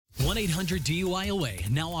1-800-DUI-OA,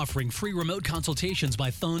 now offering free remote consultations by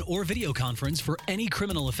phone or video conference for any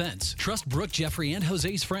criminal offense. Trust Brooke, Jeffrey, and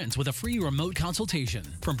Jose's friends with a free remote consultation.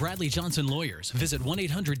 From Bradley Johnson Lawyers, visit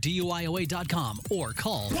 1-800-DUIOA.com or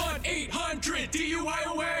call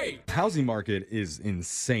 1-800-DUIOA. Housing market is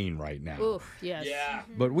insane right now. Oof, yes. Yeah.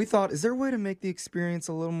 But we thought, is there a way to make the experience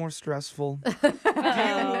a little more stressful? Do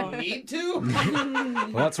you need to?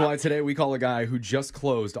 Well, that's why today we call a guy who just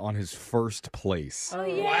closed on his first place. Oh,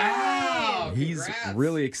 yeah. Wow. He's Congrats.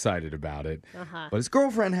 really excited about it. Uh-huh. But his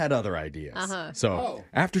girlfriend had other ideas. Uh-huh. So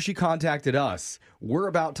after she contacted us, we're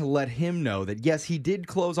about to let him know that, yes, he did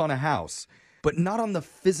close on a house, but not on the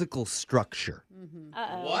physical structure.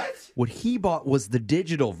 What? What he bought was the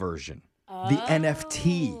digital version, the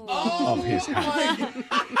NFT of his house.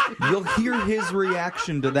 You'll hear his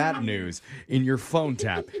reaction to that news in your phone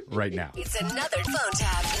tap right now. It's another phone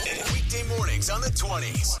tap. Weekday mornings on the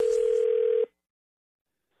 20s.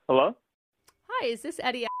 Hello? Hi, is this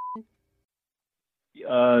Eddie?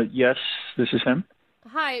 Yes, this is him.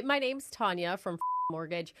 Hi, my name's Tanya from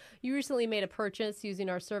Mortgage. You recently made a purchase using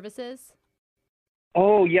our services.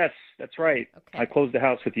 Oh, yes, that's right. Okay. I closed the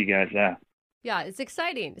house with you guys, yeah. Yeah, it's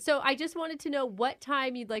exciting. So I just wanted to know what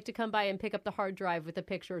time you'd like to come by and pick up the hard drive with the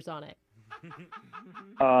pictures on it.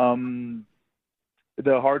 The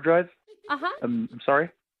hard drive? Uh-huh. I'm sorry?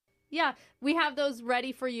 Yeah, we have those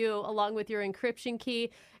ready for you along with your encryption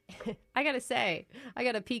key. I got to say, I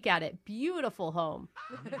got to peek at it. Beautiful home.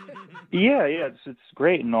 Yeah, it's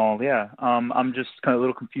great and all, yeah. I'm just kind of a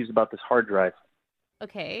little confused about this hard drive.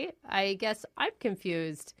 Okay, I guess I'm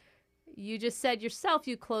confused. You just said yourself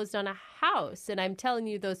you closed on a house, and I'm telling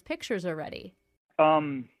you those pictures are ready.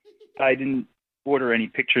 I didn't order any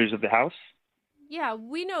pictures of the house. Yeah,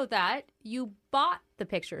 we know that. You bought the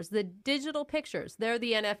pictures, the digital pictures. They're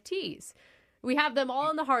the NFTs. We have them all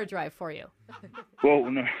on the hard drive for you.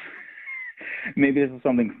 Well, no. Maybe this is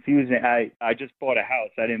something confusing. I just bought a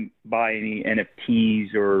house. I didn't buy any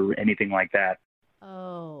NFTs or anything like that.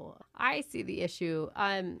 Oh, I see the issue.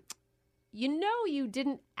 You know you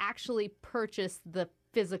didn't actually purchase the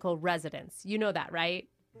physical residence. You know that, right?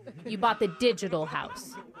 You bought the digital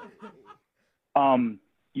house.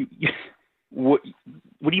 What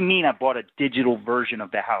do you mean I bought a digital version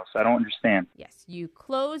of the house? I don't understand. Yes, you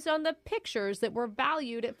closed on the pictures that were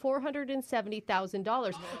valued at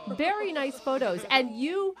 $470,000. Very nice photos. And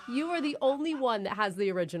you are the only one that has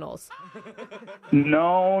the originals.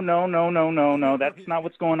 No. That's not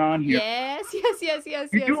what's going on here. Yes.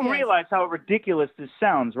 You do realize how ridiculous this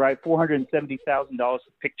sounds, right? $470,000 for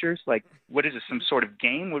pictures? Like, what is this, some sort of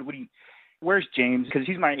game? What do you... Where's James? Because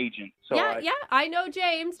he's my agent. So I know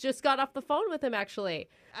James. Just got off the phone with him, actually.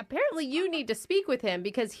 Apparently, you need to speak with him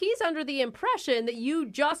because he's under the impression that you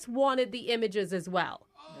just wanted the images as well.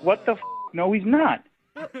 What the f***? No, he's not.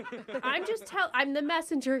 I'm the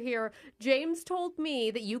messenger here. James told me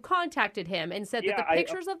that you contacted him and said that the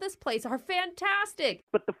pictures of this place are fantastic.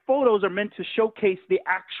 But the photos are meant to showcase the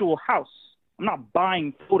actual house. I'm not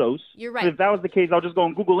buying photos. You're right. If that was the case, I'll just go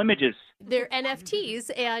on Google Images. They're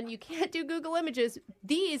NFTs, and you can't do Google Images.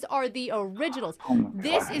 These are the originals. Oh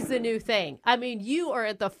This is the new thing. I mean, you are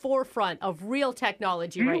at the forefront of real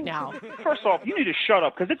technology right now. First off, you need to shut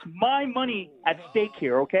up because it's my money at stake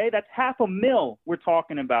here, okay? That's $500,000 we're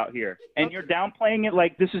talking about here. And You're downplaying it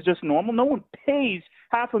like this is just normal. No one pays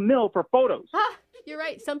 $500,000 for photos. You're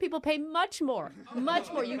right. Some people pay much more.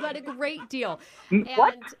 Much more. You got a great deal.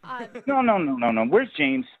 What? And, No. Where's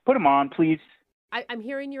James? Put him on, please. I'm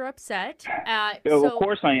hearing you're upset. Of So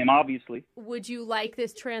course I am, obviously. would you like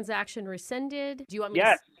this transaction rescinded? Do you want me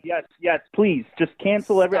Yes, please. Just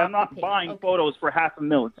cancel everything. I'm not Stop the buying payment. photos for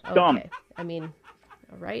 $500,000. It's to... dumb. Okay. I mean,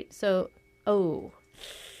 all right. So, Ugh.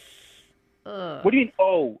 What do you mean,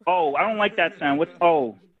 oh? I don't like that sound. What's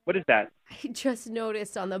oh? What is that? I just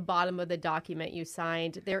noticed on the bottom of the document you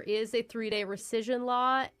signed, there is a 3-day rescission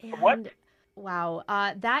law. And, What? Wow.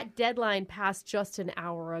 That deadline passed just an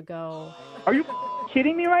hour ago. Are you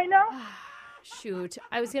kidding me right now? Shoot.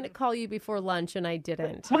 I was going to call you before lunch, and I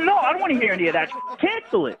didn't. Well, no, I don't want to hear any of that.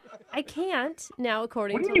 Cancel it. I can't now,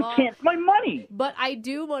 according What do to you law. mean you can't? It's my money. But I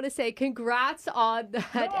do want to say congrats on that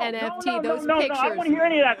NFT. Those no, pictures. I don't want to hear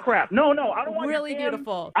any of that crap. No, I don't want to Really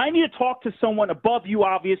beautiful. I need to talk to someone above you,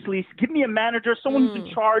 obviously. Give me a manager, someone who's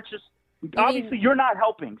in charge. Obviously, you're not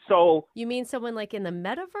helping, so... You mean someone like in the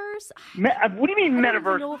metaverse? What do you mean I don't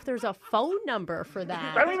metaverse? even know if there's a phone number for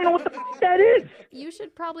that. I don't even know what the that is. You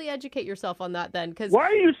should probably educate yourself on that then, because Why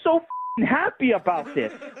are you so happy about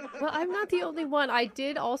this? Well, I'm not the only one. I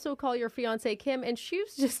did also call your fiance Kim, and she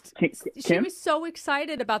was just Kim? she was so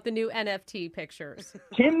excited about the new NFT pictures.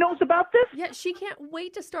 Kim knows about this? Yeah, she can't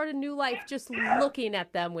wait to start a new life just looking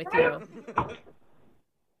at them with you.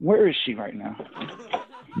 Where is she right now?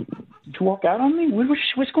 Did you walk out on me?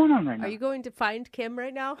 What's going on right now? Are you going to find Kim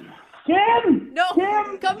right now? Kim! No,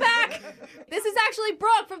 Kim! come back. This is actually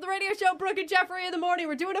Brooke from the radio show Brooke and Jeffrey in the Morning.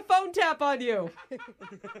 We're doing a phone tap on you.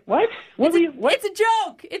 What? What? It's a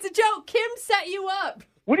joke. It's a joke. Kim set you up.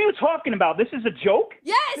 What are you talking about? This is a joke?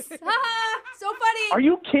 Yes. Haha. So funny. Are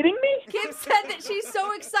you kidding me? Kim said that she's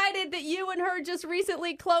so excited that you and her just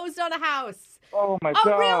recently closed on a house. Oh, my A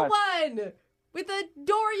God. real one. With a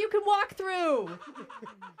door you can walk through.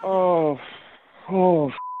 Oh.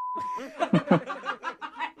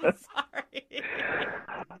 I'm sorry.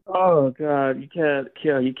 Oh, God.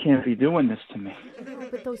 You can't be doing this to me.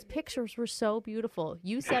 But those pictures were so beautiful.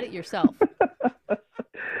 You said it yourself.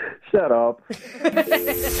 Shut up. Wake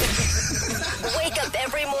up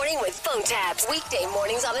every morning with phone taps. Weekday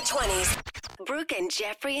mornings on the 20s. Brooke and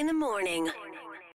Jeffrey in the Morning.